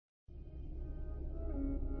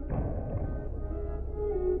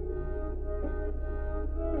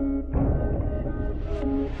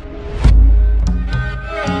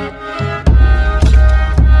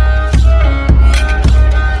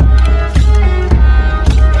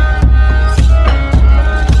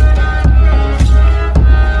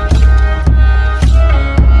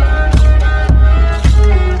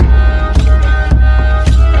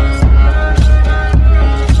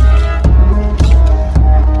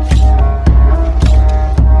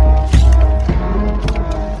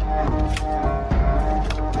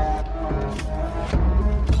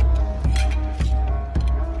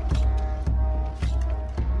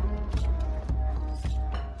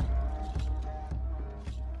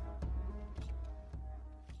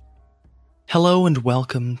Hello and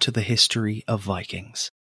welcome to the history of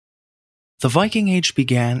Vikings. The Viking Age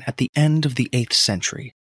began at the end of the 8th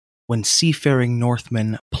century, when seafaring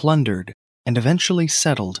Northmen plundered and eventually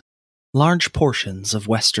settled large portions of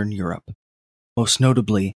Western Europe, most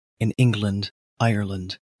notably in England,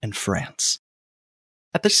 Ireland, and France.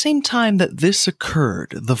 At the same time that this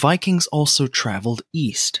occurred, the Vikings also traveled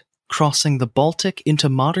east, crossing the Baltic into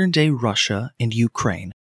modern-day Russia and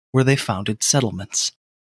Ukraine, where they founded settlements.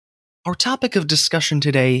 Our topic of discussion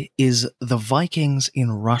today is the Vikings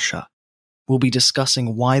in Russia. We'll be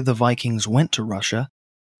discussing why the Vikings went to Russia,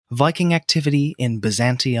 Viking activity in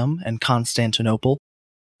Byzantium and Constantinople,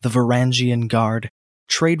 the Varangian Guard,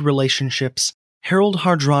 trade relationships, Harald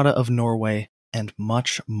Hardrada of Norway, and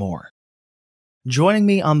much more. Joining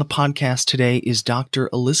me on the podcast today is Dr.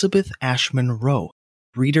 Elizabeth Ashman Rowe,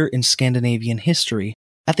 reader in Scandinavian history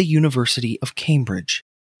at the University of Cambridge.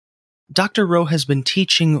 Dr. Rowe has been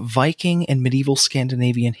teaching Viking and medieval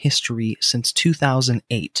Scandinavian history since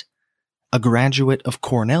 2008. A graduate of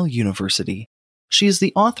Cornell University, she is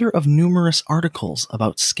the author of numerous articles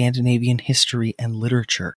about Scandinavian history and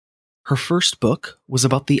literature. Her first book was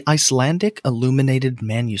about the Icelandic illuminated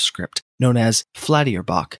manuscript known as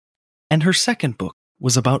Flateyjarbók, and her second book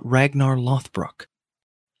was about Ragnar Lothbrok.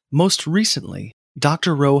 Most recently,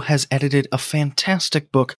 Dr. Rowe has edited a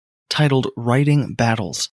fantastic book titled Writing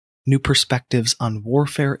Battles: New Perspectives on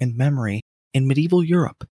Warfare and Memory in Medieval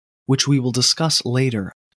Europe, which we will discuss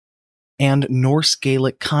later, and Norse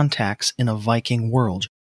Gaelic Contacts in a Viking World,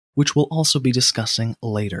 which we'll also be discussing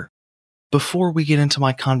later. Before we get into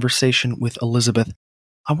my conversation with Elizabeth,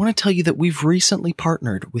 I want to tell you that we've recently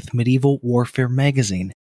partnered with Medieval Warfare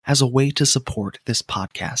magazine as a way to support this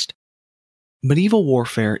podcast. Medieval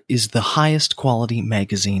Warfare is the highest quality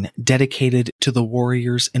magazine dedicated to the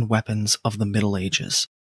warriors and weapons of the Middle Ages.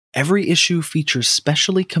 Every issue features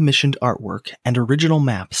specially commissioned artwork and original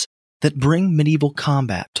maps that bring medieval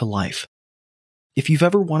combat to life. If you've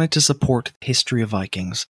ever wanted to support the history of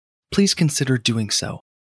Vikings, please consider doing so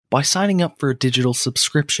by signing up for a digital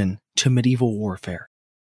subscription to Medieval Warfare,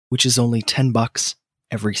 which is only $10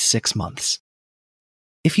 every 6 months.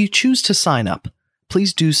 If you choose to sign up,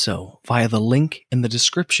 please do so via the link in the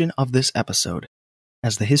description of this episode,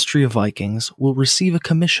 as the history of Vikings will receive a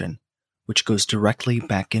commission which goes directly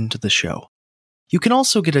back into the show. You can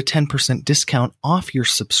also get a 10% discount off your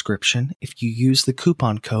subscription if you use the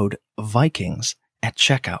coupon code VIKINGS at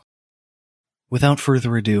checkout. Without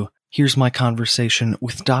further ado, here's my conversation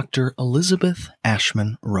with Dr. Elizabeth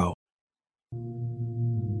Ashman Rowe.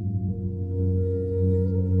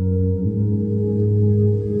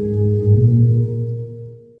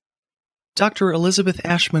 Dr. Elizabeth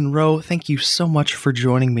Ashman Rowe, thank you so much for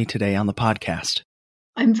joining me today on the podcast.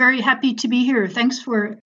 I'm very happy to be here. Thanks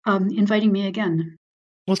for inviting me again.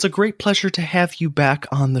 Well, it's a great pleasure to have you back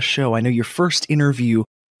on the show. I know your first interview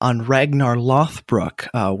on Ragnar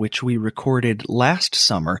Lothbrok, which we recorded last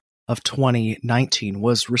summer of 2019,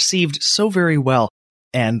 was received so very well,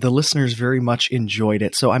 and the listeners very much enjoyed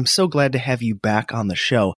it. So I'm so glad to have you back on the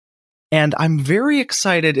show. And I'm very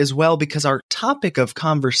excited as well because our topic of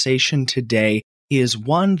conversation today is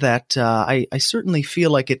one that I certainly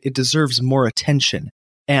feel like it deserves more attention.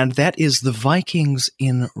 And that is the Vikings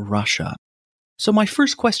in Russia. So my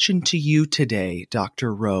first question to you today,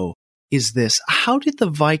 Dr. Rowe, is this: how did the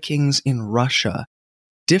Vikings in Russia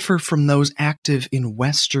differ from those active in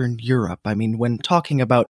Western Europe? I mean, when talking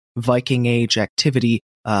about Viking Age activity,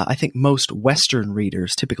 I think most Western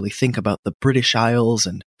readers typically think about the British Isles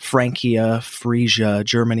and Francia, Frisia,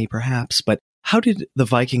 Germany perhaps, but how did the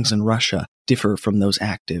Vikings in Russia differ from those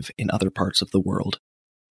active in other parts of the world?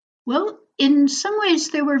 Well, in some ways,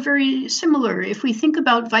 they were very similar. If we think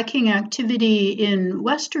about Viking activity in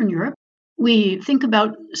Western Europe, we think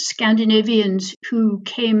about Scandinavians who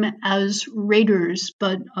came as raiders,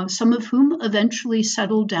 but some of whom eventually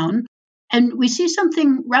settled down. And we see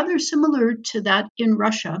something rather similar to that in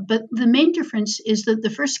Russia. But the main difference is that the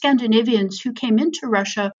first Scandinavians who came into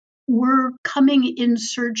Russia were coming in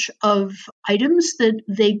search of items that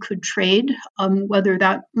they could trade, whether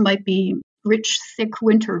that might be rich, thick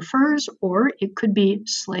winter furs, or it could be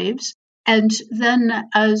slaves. And then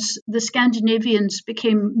as the Scandinavians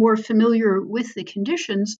became more familiar with the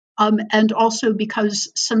conditions, and also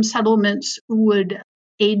because some settlements would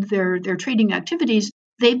aid their trading activities,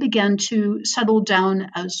 they began to settle down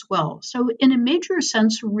as well. So in a major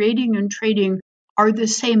sense, raiding and trading are the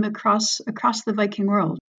same across the Viking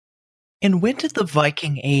world. And when did the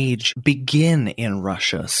Viking Age begin in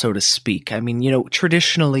Russia, so to speak? I mean,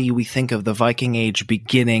 traditionally we think of the Viking Age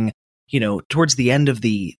beginning, towards the end of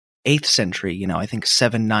the 8th century. I think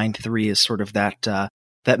 793 is sort of that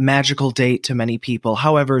that magical date to many people.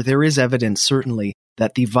 However, there is evidence, certainly,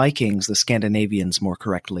 that the Vikings, the Scandinavians more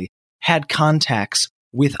correctly, had contacts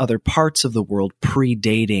with other parts of the world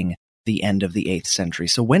predating the end of the 8th century.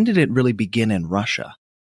 So when did it really begin in Russia?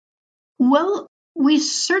 Well, we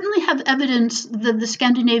certainly have evidence that the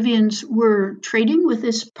Scandinavians were trading with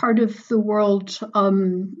this part of the world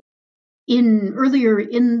earlier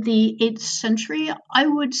in the 8th century. I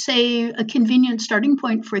would say a convenient starting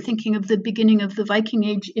point for thinking of the beginning of the Viking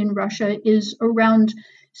Age in Russia is around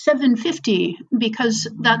 750, because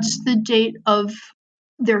that's the date of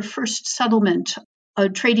their first settlement, a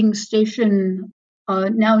trading station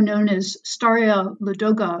now known as Staraya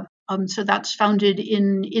Ladoga. So that's founded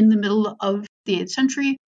in the middle of the 8th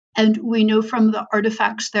century. And we know from the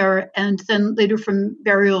artifacts there, and then later from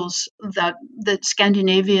burials, that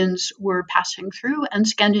Scandinavians were passing through and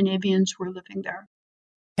Scandinavians were living there.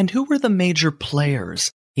 And who were the major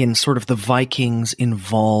players in sort of the Vikings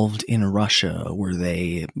involved in Russia? Were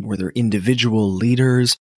there individual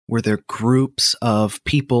leaders? Were there groups of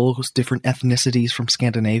people, different ethnicities from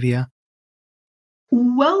Scandinavia?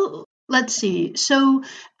 Well, let's see. So,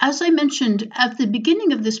 as I mentioned, at the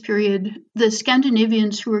beginning of this period, the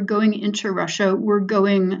Scandinavians who were going into Russia were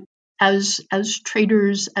going as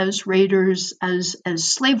traders, as raiders, as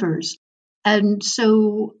slavers. And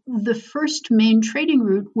so the first main trading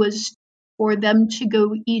route was for them to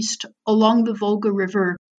go east along the Volga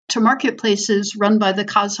River to marketplaces run by the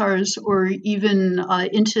Khazars, or even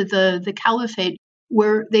into the Caliphate,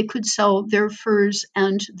 where they could sell their furs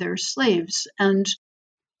and their slaves. And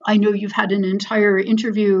I know you've had an entire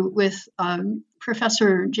interview with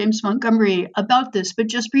Professor James Montgomery about this, but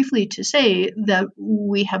just briefly to say that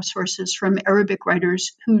we have sources from Arabic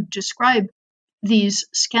writers who describe these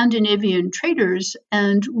Scandinavian traders,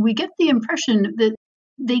 and we get the impression that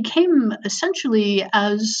they came essentially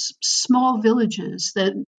as small villages,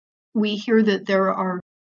 that we hear that there are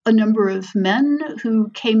a number of men who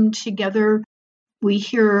came together. We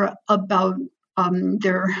hear about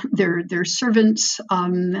their servants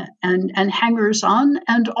and hangers on,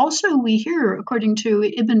 and also we hear, according to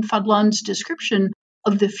Ibn Fadlan's description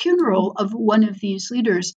of the funeral of one of these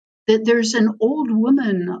leaders, that there's an old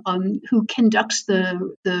woman who conducts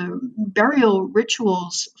the burial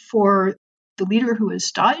rituals for the leader who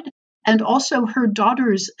has died, and also her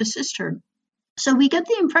daughters assist her. So we get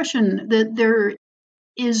the impression that there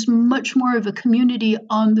is much more of a community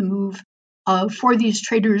on the move for these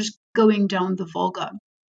traders going down the Volga.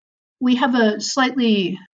 We have a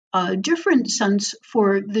slightly different sense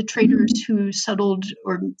for the traders who settled,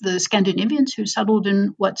 or the Scandinavians who settled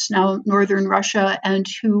in what's now northern Russia, and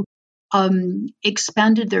who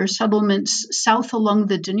expanded their settlements south along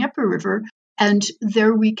the Dnieper River. And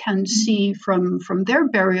there we can see from their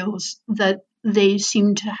burials that they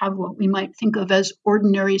seem to have what we might think of as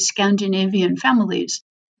ordinary Scandinavian families,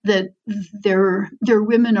 that their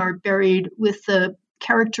women are buried with the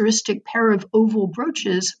characteristic pair of oval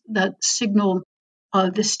brooches that signal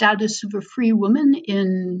the status of a free woman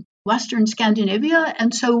in Western Scandinavia.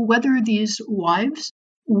 And so whether these wives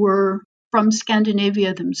were from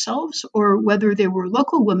Scandinavia themselves, or whether they were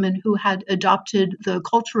local women who had adopted the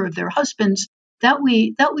culture of their husbands, that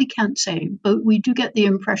we can't say. But we do get the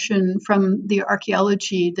impression from the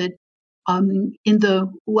archaeology that in the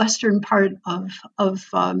western part of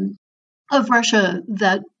Russia,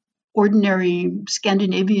 that ordinary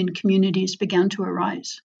Scandinavian communities began to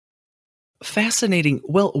arise. Fascinating.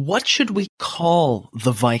 Well, what should we call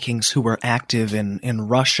the Vikings who were active in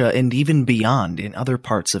Russia and even beyond in other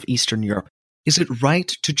parts of Eastern Europe? Is it right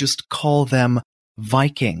to just call them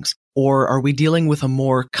Vikings, or are we dealing with a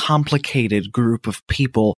more complicated group of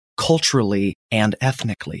people culturally and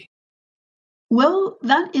ethnically? Well,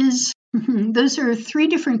 those are three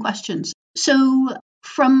different questions. So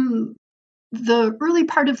from the early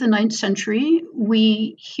part of the 9th century,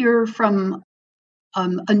 we hear from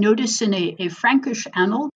a notice in a Frankish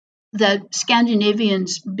annal that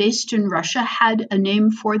Scandinavians based in Russia had a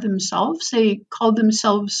name for themselves. They called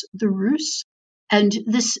themselves the Rus. And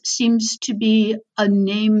this seems to be a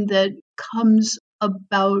name that comes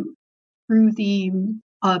about through the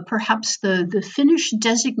perhaps the Finnish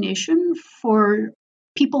designation for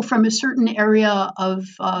people from a certain area of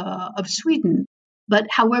Sweden. But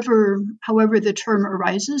however the term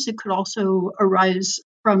arises, it could also arise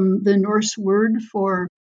from the Norse word for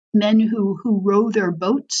men who row their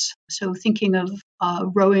boats. So thinking of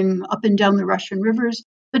rowing up and down the Russian rivers.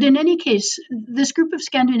 But in any case, this group of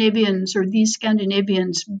Scandinavians, or these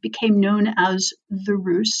Scandinavians, became known as the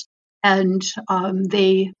Rus, and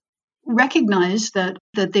they recognized that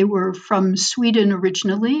they were from Sweden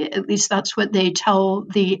originally. At least that's what they tell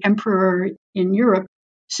the emperor in Europe.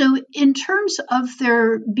 So in terms of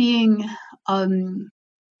their being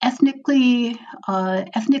ethnically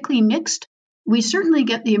mixed, we certainly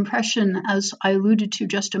get the impression, as I alluded to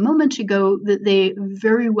just a moment ago, that they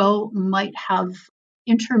very well might have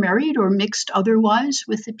intermarried or mixed otherwise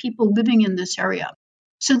with the people living in this area.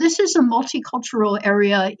 So this is a multicultural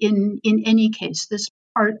area in any case. This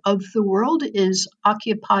part of the world is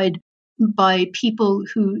occupied by people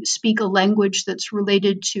who speak a language that's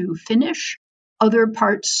related to Finnish. Other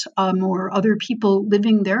parts or other people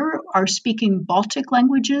living there are speaking Baltic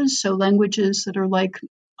languages, so languages that are like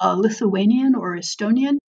Lithuanian or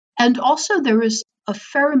Estonian. And also there is a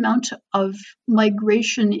fair amount of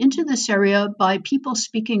migration into this area by people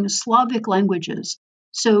speaking Slavic languages.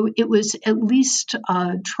 So it was at least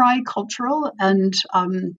tricultural, and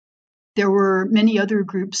there were many other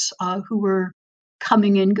groups who were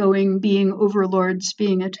coming and going, being overlords,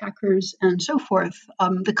 being attackers, and so forth.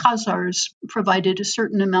 The Khazars provided a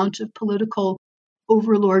certain amount of political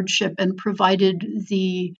overlordship and provided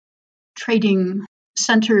the trading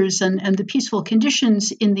centers and the peaceful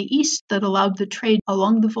conditions in the east that allowed the trade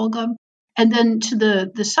along the Volga. And then to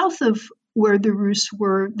the south of where the Rus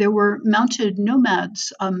were, there were mounted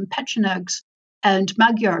nomads, Pechenegs, and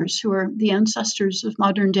Magyars, who are the ancestors of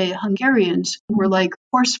modern-day Hungarians, who were like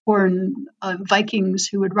horse-born Vikings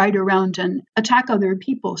who would ride around and attack other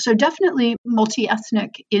people. So definitely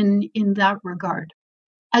multi-ethnic in that regard.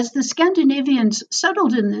 As the Scandinavians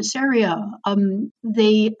settled in this area,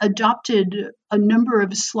 they adopted a number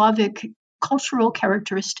of Slavic cultural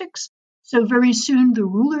characteristics. So very soon the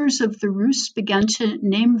rulers of the Rus began to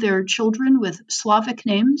name their children with Slavic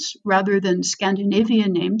names rather than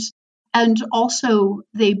Scandinavian names. And also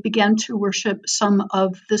they began to worship some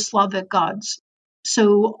of the Slavic gods.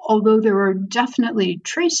 So although there are definitely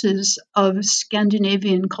traces of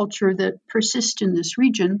Scandinavian culture that persist in this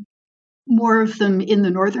region, more of them in the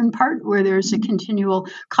northern part where there's a continual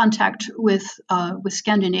contact with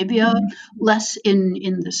Scandinavia, less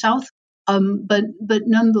in the south. But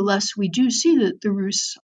nonetheless, we do see that the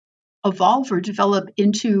Rus evolve or develop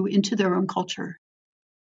into their own culture.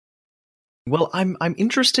 Well, I'm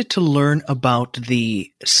interested to learn about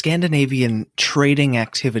the Scandinavian trading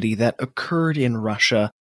activity that occurred in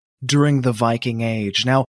Russia during the Viking Age.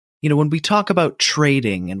 Now, when we talk about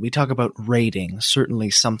trading and we talk about raiding, certainly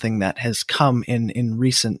something that has come in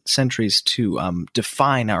recent centuries to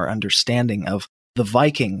define our understanding of the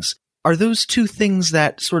Vikings. Are those two things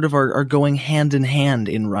that sort of are going hand in hand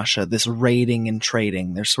in Russia, this raiding and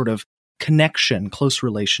trading? There's sort of connection, close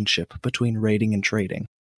relationship between raiding and trading.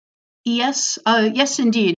 Yes, yes,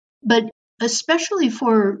 indeed. But especially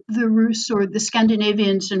for the Rus or the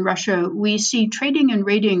Scandinavians in Russia, we see trading and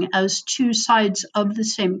raiding as two sides of the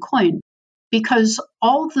same coin, because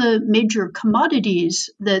all the major commodities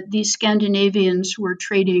that these Scandinavians were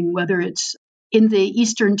trading, whether it's in the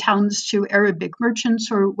eastern towns to Arabic merchants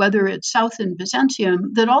or whether it's south in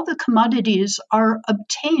Byzantium, that all the commodities are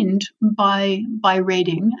obtained by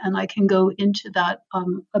raiding, and I can go into that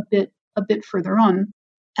a bit further on.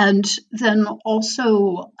 And then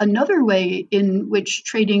also another way in which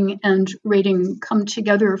trading and raiding come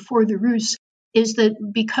together for the Rus is that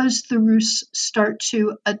because the Rus start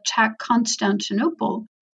to attack Constantinople,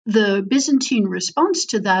 the Byzantine response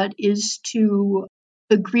to that is to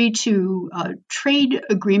agree to trade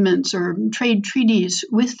agreements or trade treaties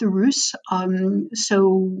with the Rus.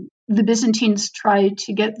 So the Byzantines try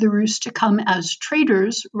to get the Rus to come as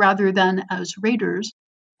traders rather than as raiders.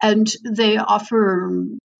 And they offer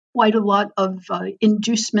quite a lot of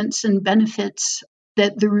inducements and benefits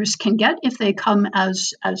that the Rus can get if they come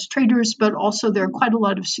as traders, but also there are quite a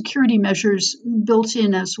lot of security measures built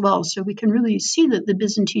in as well. So we can really see that the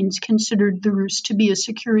Byzantines considered the Rus to be a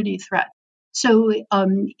security threat. So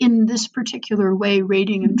in this particular way,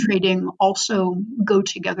 raiding and trading also go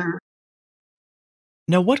together.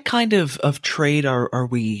 Now, what kind of trade are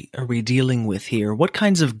we dealing with here? What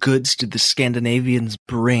kinds of goods did the Scandinavians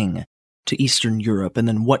bring to Eastern Europe, and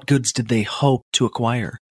then what goods did they hope to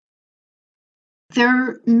acquire?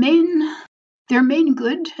 Their main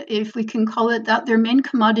good, if we can call it that, their main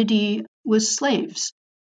commodity was slaves.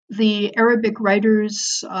 The Arabic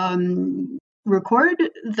writers record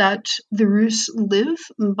that the Rus live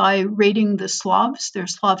by raiding the Slavs, their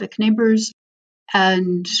Slavic neighbors,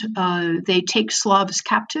 and they take Slavs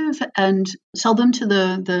captive and sell them to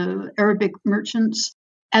the Arabic merchants.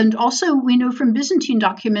 And also we know from Byzantine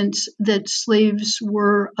documents that slaves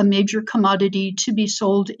were a major commodity to be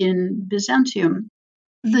sold in Byzantium.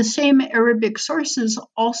 The same Arabic sources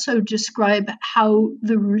also describe how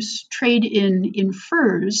the Rus trade in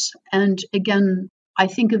furs. And again, I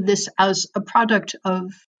think of this as a product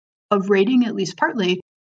of raiding, at least partly,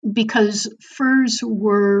 because furs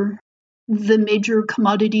were the major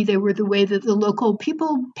commodity. They were the way that the local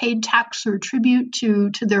people paid tax or tribute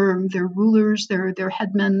to their rulers, their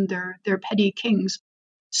headmen, their petty kings.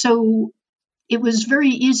 So it was very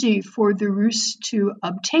easy for the Rus to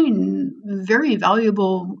obtain very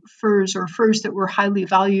valuable furs, or furs that were highly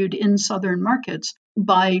valued in southern markets,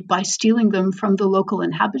 by stealing them from the local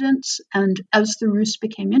inhabitants. And as the Rus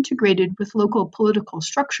became integrated with local political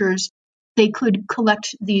structures, they could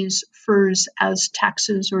collect these furs as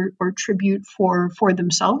taxes or tribute for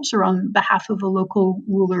themselves or on behalf of a local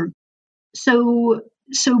ruler. So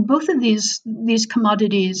both of these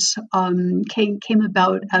commodities came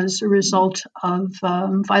about as a result of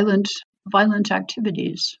violent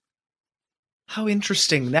activities. How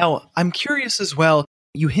interesting. Now, I'm curious as well.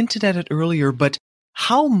 You hinted at it earlier, but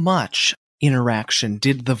how much interaction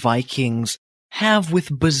did the Vikings have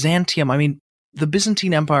with Byzantium? I mean, the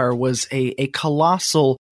Byzantine Empire was a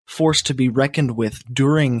colossal force to be reckoned with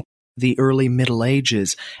during the early Middle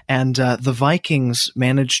Ages, and the Vikings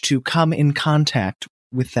managed to come in contact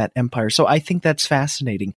with that empire. So I think that's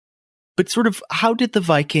fascinating. But sort of, how did the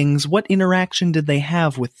Vikings, what interaction did they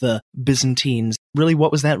have with the Byzantines? Really,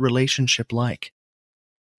 what was that relationship like?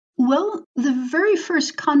 Well, the very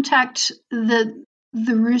first contact that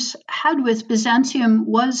the Rus had with Byzantium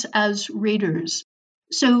was as raiders.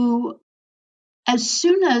 So as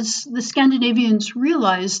soon as the Scandinavians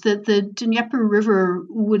realized that the Dnieper River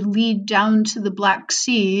would lead down to the Black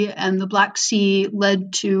Sea, and the Black Sea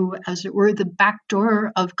led to, as it were, the back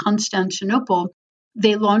door of Constantinople,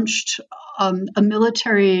 they launched a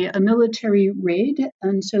military raid.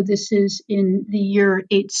 And so this is in the year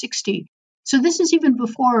 860. So this is even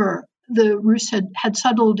before the Rus had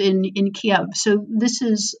settled in Kiev. So this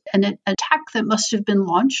is an attack that must have been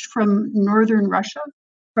launched from northern Russia,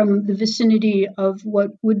 from the vicinity of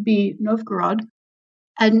what would be Novgorod.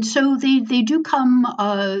 And so they do come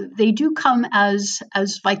as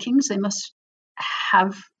Vikings. They must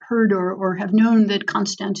have heard or have known that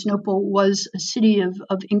Constantinople was a city of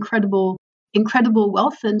incredible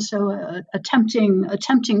wealth, and so a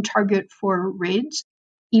tempting target for raids,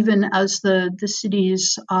 even as the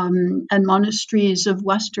cities and monasteries of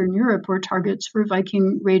Western Europe were targets for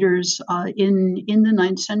Viking raiders in the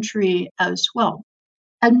 9th century as well.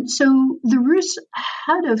 And so the Rus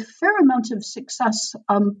had a fair amount of success,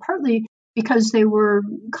 partly because they were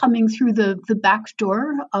coming through the back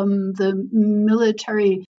door. The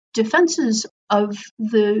military defenses of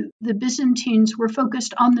the Byzantines were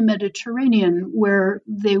focused on the Mediterranean, where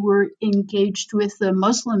they were engaged with the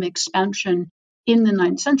Muslim expansion in the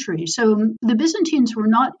 9th century. So the Byzantines were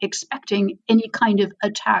not expecting any kind of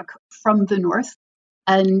attack from the north.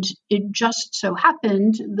 And it just so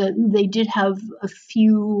happened that they did have a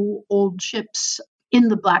few old ships in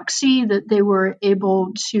the Black Sea that they were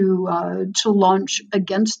able to launch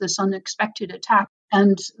against this unexpected attack.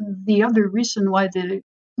 And the other reason why the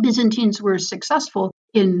Byzantines were successful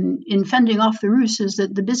in fending off the Rus is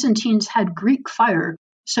that the Byzantines had Greek fire,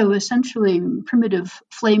 so essentially primitive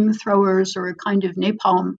flamethrowers or a kind of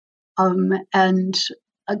napalm, and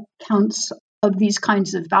accounts of these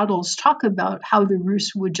kinds of battles talk about how the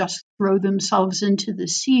Rus would just throw themselves into the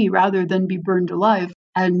sea rather than be burned alive.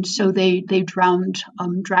 And so they drowned,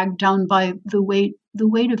 dragged down by the weight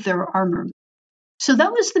of their armor. So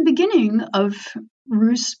that was the beginning of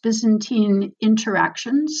Rus-Byzantine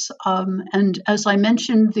interactions. And as I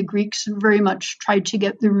mentioned, the Greeks very much tried to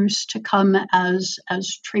get the Rus to come as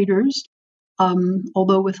traders.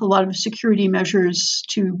 Although with a lot of security measures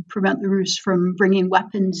to prevent the Rus from bringing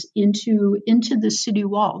weapons into the city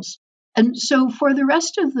walls. And so for the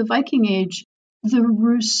rest of the Viking Age, the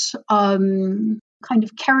Rus kind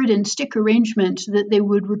of carrot and stick arrangement that they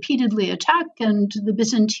would repeatedly attack, and the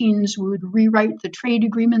Byzantines would rewrite the trade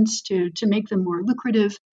agreements to make them more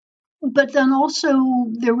lucrative. But then also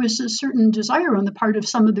there was a certain desire on the part of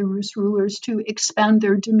some of the Rus rulers to expand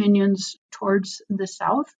their dominions towards the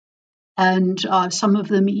south. And some of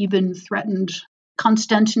them even threatened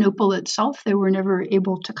Constantinople itself. They were never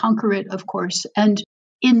able to conquer it, of course. And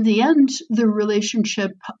in the end, the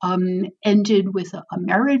relationship ended with a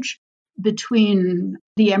marriage between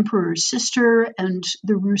the emperor's sister and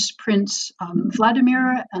the Rus prince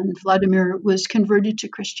Vladimir, and Vladimir was converted to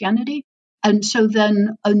Christianity. And so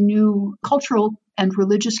then a new cultural and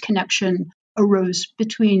religious connection arose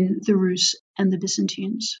between the Rus and the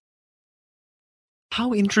Byzantines.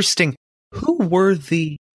 How interesting. Who were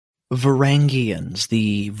the Varangians,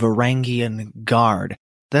 the Varangian Guard?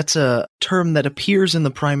 That's a term that appears in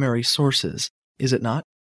the primary sources, is it not?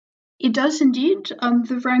 It does indeed.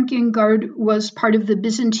 The Varangian Guard was part of the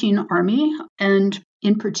Byzantine army, and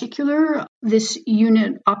In particular, this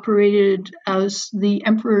unit operated as the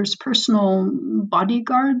emperor's personal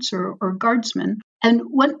bodyguards or guardsmen. And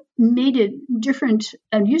what made it different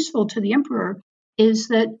and useful to the emperor is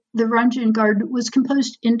that the Varangian Guard was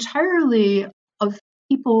composed entirely of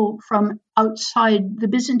people from outside the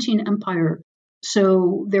Byzantine Empire.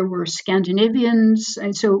 So there were Scandinavians,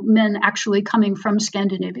 and so men actually coming from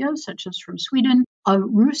Scandinavia, such as from Sweden,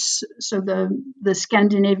 Rus, so the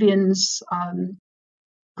Scandinavians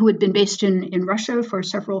who had been based in Russia for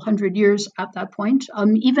several hundred years at that point.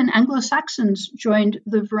 Even Anglo-Saxons joined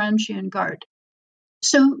the Varangian Guard.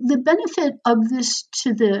 So the benefit of this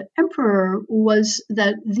to the emperor was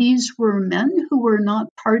that these were men who were not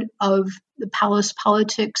part of the palace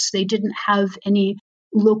politics. They didn't have any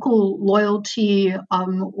local loyalty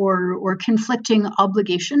or conflicting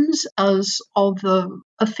obligations as all the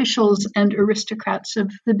officials and aristocrats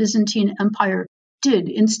of the Byzantine Empire did.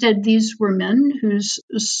 Instead, these were men whose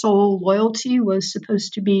sole loyalty was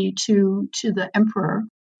supposed to be to the emperor.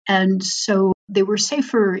 And so they were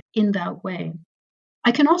safer in that way.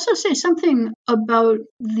 I can also say something about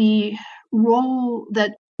the role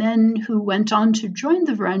that men who went on to join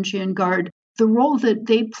the Varangian Guard, the role that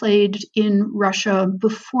they played in Russia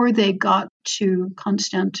before they got to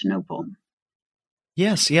Constantinople.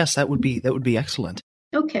 Yes, that would be excellent.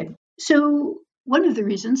 Okay, so one of the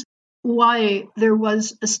reasons why there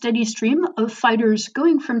was a steady stream of fighters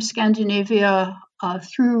going from Scandinavia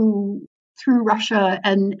through Russia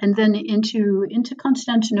and then into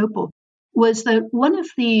Constantinople was that one of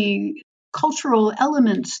the cultural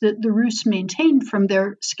elements that the Rus maintained from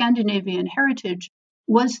their Scandinavian heritage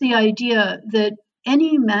was the idea that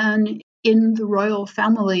any man in the royal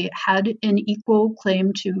family had an equal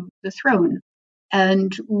claim to the throne.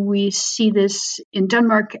 And we see this in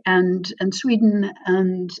Denmark and Sweden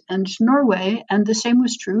and Norway, and the same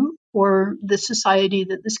was true for the society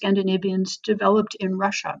that the Scandinavians developed in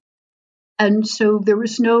Russia. And so there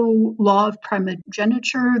was no law of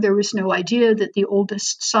primogeniture. There was no idea that the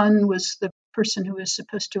oldest son was the person who was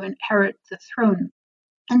supposed to inherit the throne.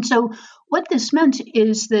 And so what this meant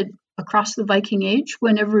is that across the Viking Age,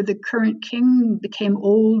 whenever the current king became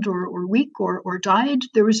old or weak or died,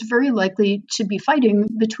 there was very likely to be fighting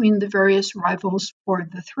between the various rivals for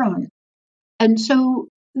the throne. And so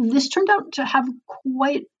this turned out to have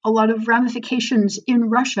quite a lot of ramifications in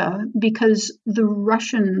Russia because the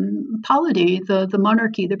Russian polity, the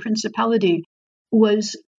monarchy, the principality,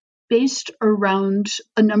 was based around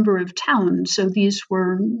a number of towns. So these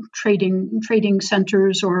were trading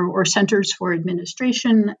centers or centers for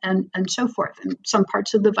administration and so forth. And some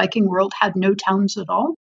parts of the Viking world had no towns at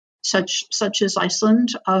all, such as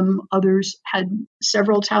Iceland. Others had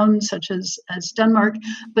several towns, such as Denmark.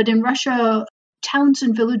 But in Russia, towns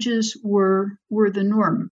and villages were the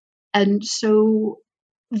norm. And so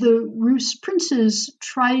the Rus princes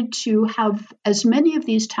tried to have as many of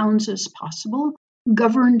these towns as possible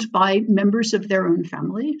governed by members of their own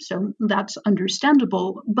family. So that's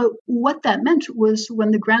understandable. But what that meant was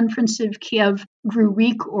when the Grand Prince of Kiev grew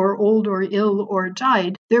weak or old or ill or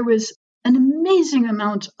died, there was an amazing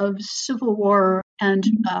amount of civil war and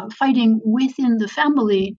fighting within the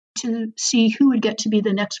family to see who would get to be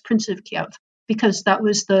the next Prince of Kiev, because that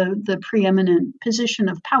was the preeminent position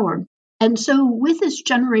of power. And so with this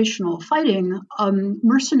generational fighting,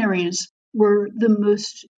 mercenaries were the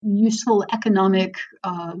most useful economic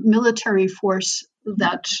military force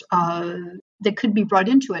that could be brought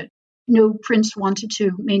into it. No prince wanted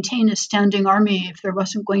to maintain a standing army if there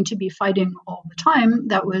wasn't going to be fighting all the time.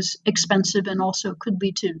 That was expensive and also could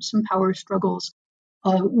lead to some power struggles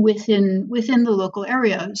within the local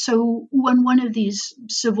area. So when one of these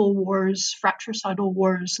civil wars, fratricidal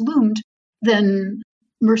wars loomed, then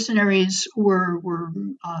mercenaries were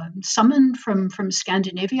summoned from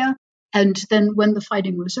Scandinavia. And then when the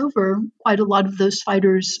fighting was over, quite a lot of those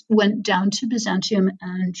fighters went down to Byzantium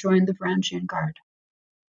and joined the Varangian Guard.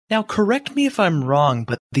 Now, correct me if I'm wrong,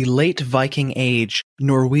 but the late Viking Age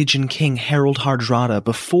Norwegian king Harald Hardrada,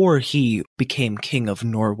 before he became king of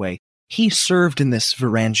Norway, he served in this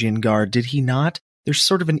Varangian Guard, did he not? There's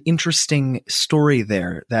sort of an interesting story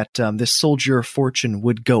there that this soldier of fortune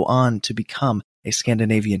would go on to become a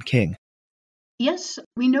Scandinavian king. Yes,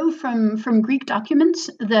 we know from Greek documents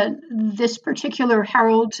that this particular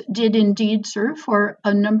Harald did indeed serve for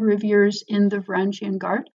a number of years in the Varangian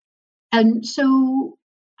Guard. And so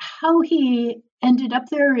how he ended up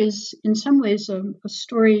there is in some ways a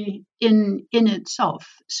story in itself.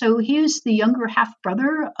 So he is the younger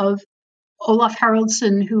half-brother of Olaf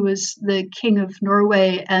Haraldsson, who was the king of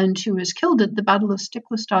Norway and who was killed at the Battle of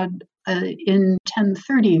Stiklestad in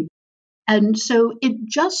 1030. And so it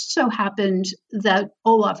just so happened that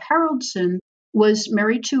Olaf Haraldsson was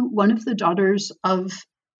married to one of the daughters of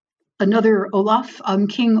another Olaf,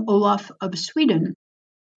 King Olaf of Sweden.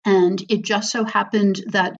 And it just so happened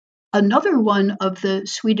that another one of the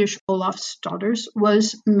Swedish Olaf's daughters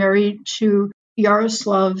was married to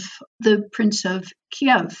Yaroslav, the Prince of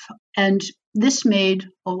Kiev. And this made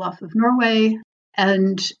Olaf of Norway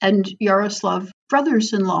and Yaroslav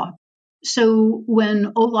brothers-in-law. So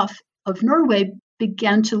when Olaf of Norway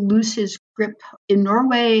began to lose his grip in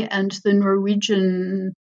Norway, and the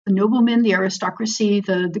Norwegian noblemen, the aristocracy,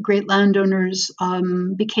 the great landowners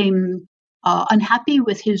became unhappy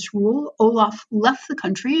with his rule, Olaf left the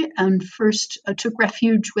country and first took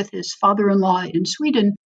refuge with his father-in-law in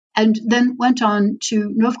Sweden, and then went on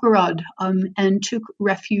to Novgorod and took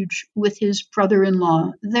refuge with his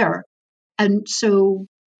brother-in-law there. And so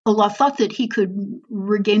Olaf thought that he could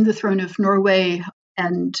regain the throne of Norway,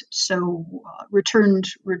 and so returned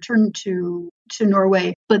to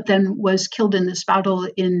Norway, but then was killed in this battle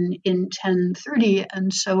in 1030.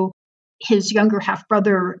 And so his younger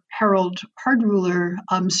half-brother, Harald Hardruler,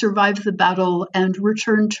 survived the battle and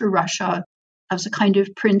returned to Russia as a kind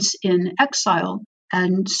of prince in exile.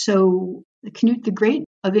 And so Canute the Great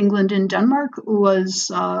of England and Denmark was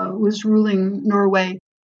ruling Norway.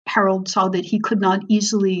 Harold saw that he could not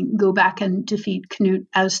easily go back and defeat Canute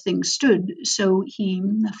as things stood, so he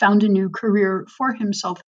found a new career for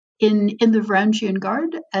himself in the Varangian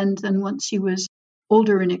Guard. And then once he was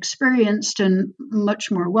older and experienced and much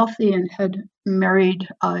more wealthy and had married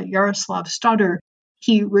Yaroslav's daughter,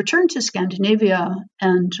 he returned to Scandinavia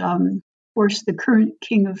and forced the current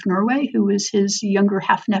king of Norway, who was his younger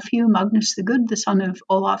half-nephew, Magnus the Good, the son of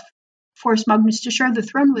Olaf, forced Magnus to share the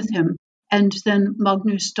throne with him. And then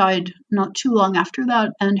Magnus died not too long after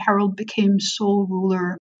that, and Harald became sole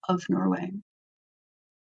ruler of Norway.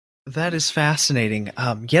 That is fascinating.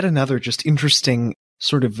 Yet another just interesting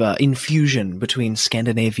sort of infusion between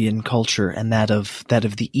Scandinavian culture and that of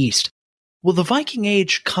the East. Well, the Viking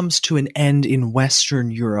Age comes to an end in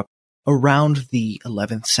Western Europe around the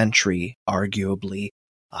 11th century, arguably,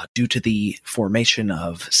 due to the formation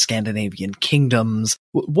of Scandinavian kingdoms.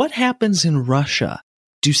 What happens in Russia?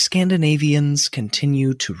 Do Scandinavians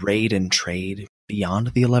continue to raid and trade beyond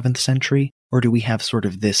the 11th century? Or do we have sort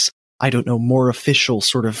of this, I don't know, more official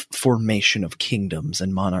sort of formation of kingdoms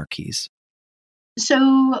and monarchies? So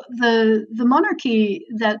the monarchy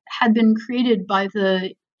that had been created by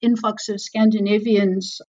the influx of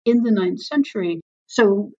Scandinavians in the 9th century,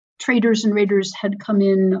 so traders and raiders had come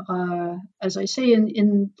in, as I say,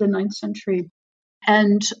 in the 9th century.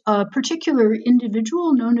 And a particular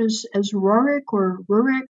individual known as Rorik or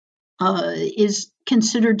Rurik is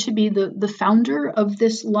considered to be the founder of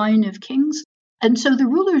this line of kings. And so the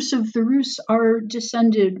rulers of the Rus are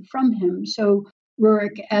descended from him. So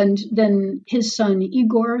Rurik and then his son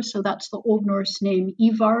Igor, so that's the Old Norse name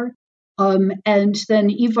Ivar, and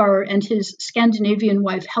then Ivar and his Scandinavian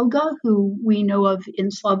wife Helga, who we know of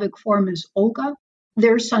in Slavic form as Olga.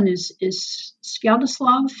 Their son is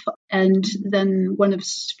Sviatoslav, and then one of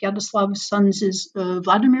Sviatoslav's sons is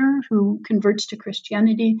Vladimir, who converts to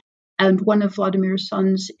Christianity, and one of Vladimir's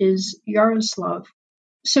sons is Yaroslav.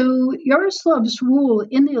 So Yaroslav's rule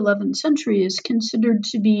in the 11th century is considered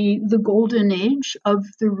to be the golden age of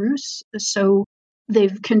the Rus. So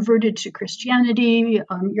they've converted to Christianity.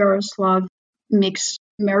 Yaroslav makes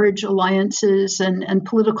marriage alliances and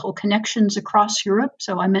political connections across Europe.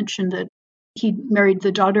 So I mentioned that he married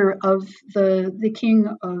the daughter of the king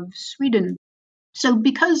of Sweden. So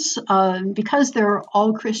because they're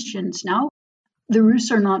all Christians now, the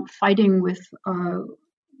Rus are not fighting with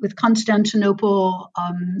Constantinople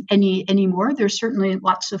anymore. There's certainly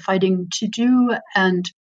lots of fighting to do,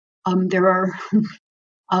 and there are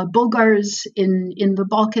Bulgars in the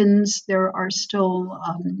Balkans. There are still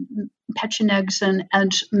Pechenegs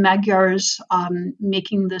and Magyars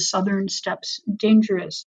making the southern steppes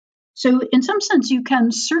dangerous. So in some sense, you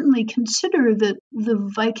can certainly consider that the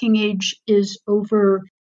Viking Age is over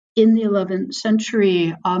in the 11th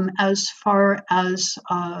century, as far as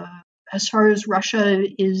Russia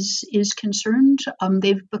is concerned.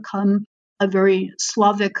 They've become a very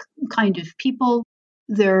Slavic kind of people.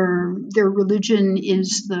 Their religion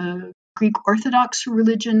is the Greek Orthodox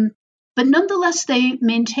religion, but nonetheless, they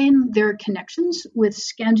maintain their connections with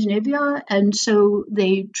Scandinavia, and so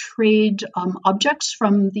they trade objects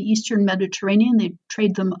from the Eastern Mediterranean. They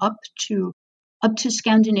trade them up to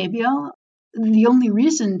Scandinavia. The only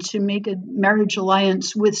reason to make a marriage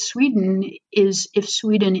alliance with Sweden is if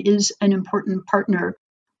Sweden is an important partner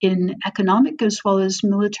in economic as well as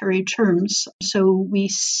military terms. So we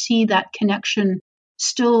see that connection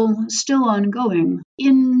still ongoing.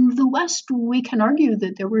 In the West, we can argue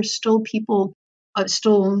that there were still people,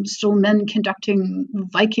 still men conducting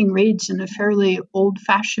Viking raids in a fairly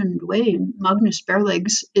old-fashioned way. Magnus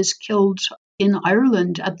Barelegs is killed in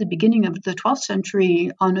Ireland at the beginning of the 12th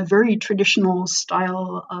century on a very traditional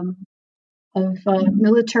style of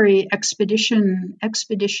military expedition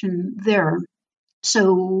there.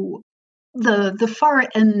 So the far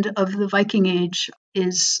end of the Viking Age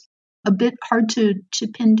is a bit hard to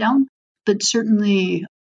pin down, but certainly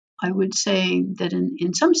I would say that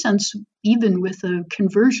in some sense, even with the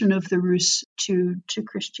conversion of the Rus to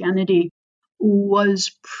Christianity,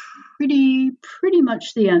 was pretty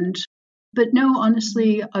much the end. But no,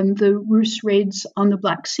 honestly, the Rus raids on the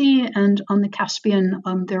Black Sea and on the Caspian,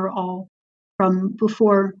 they're all from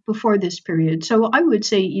before this period. So I would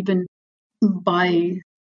say even by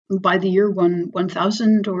the year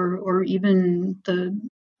 1000 or even the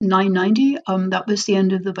 990, that was the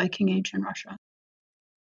end of the Viking Age in Russia.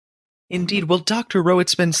 Indeed. Well, Dr. Rowe,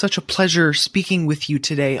 it's been such a pleasure speaking with you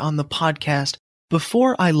today on the podcast.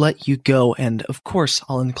 Before I let you go, and of course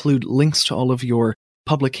I'll include links to all of your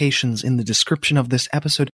publications in the description of this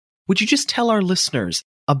episode, would you just tell our listeners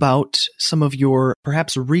about some of your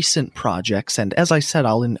perhaps recent projects? And as I said,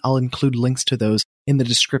 I'll include links to those in the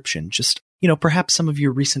description. Just, perhaps some of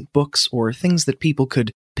your recent books or things that people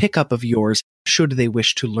could pick up of yours should they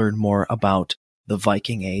wish to learn more about the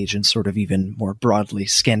Viking Age and sort of even more broadly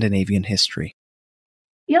Scandinavian history.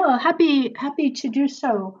 Yeah, happy to do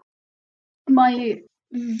so. My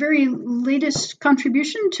very latest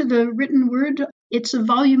contribution to the written word, it's a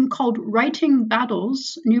volume called Writing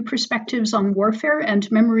Battles, New Perspectives on Warfare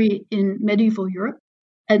and Memory in Medieval Europe.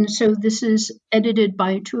 And so this is edited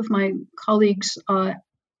by two of my colleagues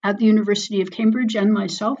at the University of Cambridge and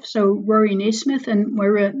myself, so Rory Naismith and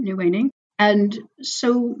Moira Nguyen. And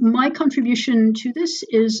so my contribution to this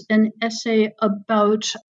is an essay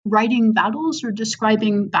about writing battles or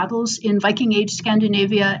describing battles in Viking Age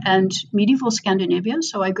Scandinavia and medieval Scandinavia.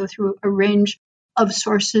 So I go through a range of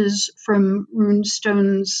sources from rune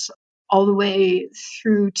stones all the way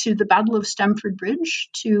through to the Battle of Stamford Bridge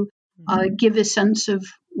to give a sense of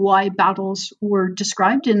why battles were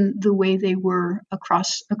described in the way they were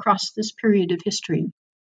across this period of history.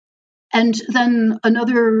 And then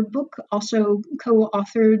another book, also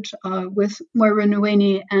co-authored with Moira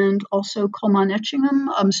Nguyen and also Colman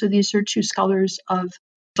Etchingham. So these are two scholars of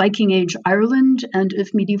Viking Age Ireland and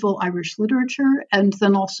of medieval Irish literature. And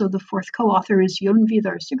then also the fourth co-author is Jon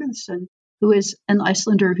Vidar Sigurdsson, who is an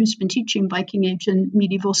Icelander who's been teaching Viking Age and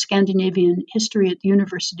medieval Scandinavian history at the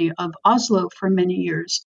University of Oslo for many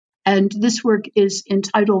years. And this work is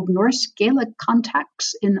entitled Norse Gaelic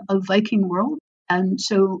Contacts in a Viking World. And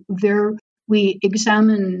so there we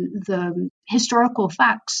examine the historical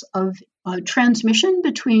facts of transmission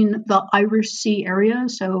between the Irish Sea area.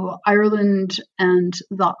 So Ireland and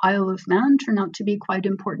the Isle of Man turn out to be quite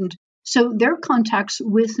important. So their contacts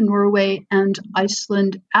with Norway and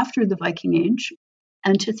Iceland after the Viking Age,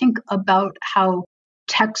 and to think about how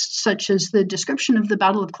texts such as the description of the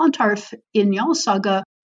Battle of Clontarf in Jarl Saga,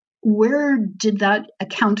 where did that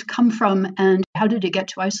account come from and how did it get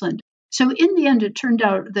to Iceland? So in the end, it turned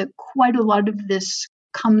out that quite a lot of this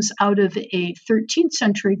comes out of a 13th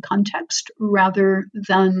century context rather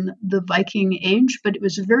than the Viking Age, but it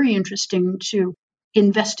was very interesting to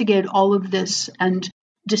investigate all of this and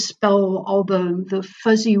dispel all the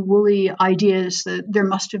fuzzy, woolly ideas that there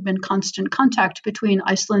must have been constant contact between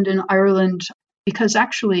Iceland and Ireland, because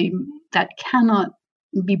actually that cannot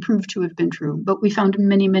be proved to have been true. But we found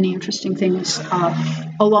many, many interesting things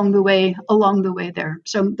along the way there.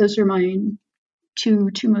 So those are my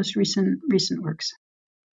two most recent works.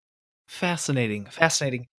 Fascinating.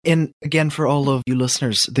 And again, for all of you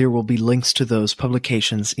listeners, there will be links to those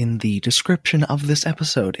publications in the description of this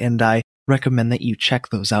episode, and I recommend that you check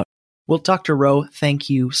those out. Well, Dr. Rowe, thank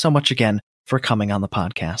you so much again for coming on the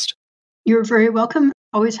podcast. You're very welcome.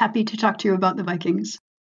 Always happy to talk to you about the Vikings.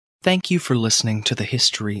 Thank you for listening to the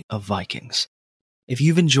History of Vikings. If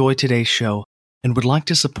you've enjoyed today's show and would like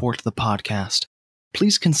to support the podcast,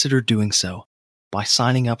 please consider doing so by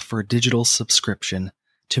signing up for a digital subscription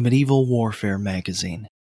to Medieval Warfare magazine.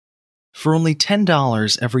 For only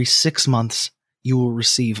 $10 every 6 months, you will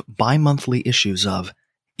receive bi-monthly issues of,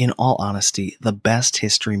 in all honesty, the best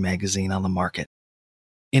history magazine on the market.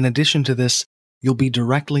 In addition to this, you'll be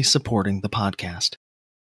directly supporting the podcast.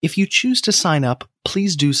 If you choose to sign up,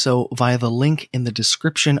 please do so via the link in the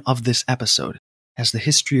description of this episode, as the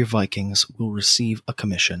History of Vikings will receive a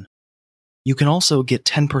commission. You can also get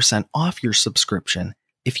 10% off your subscription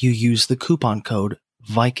if you use the coupon code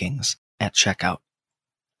VIKINGS at checkout.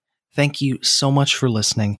 Thank you so much for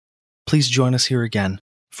listening. Please join us here again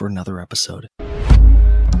for another episode.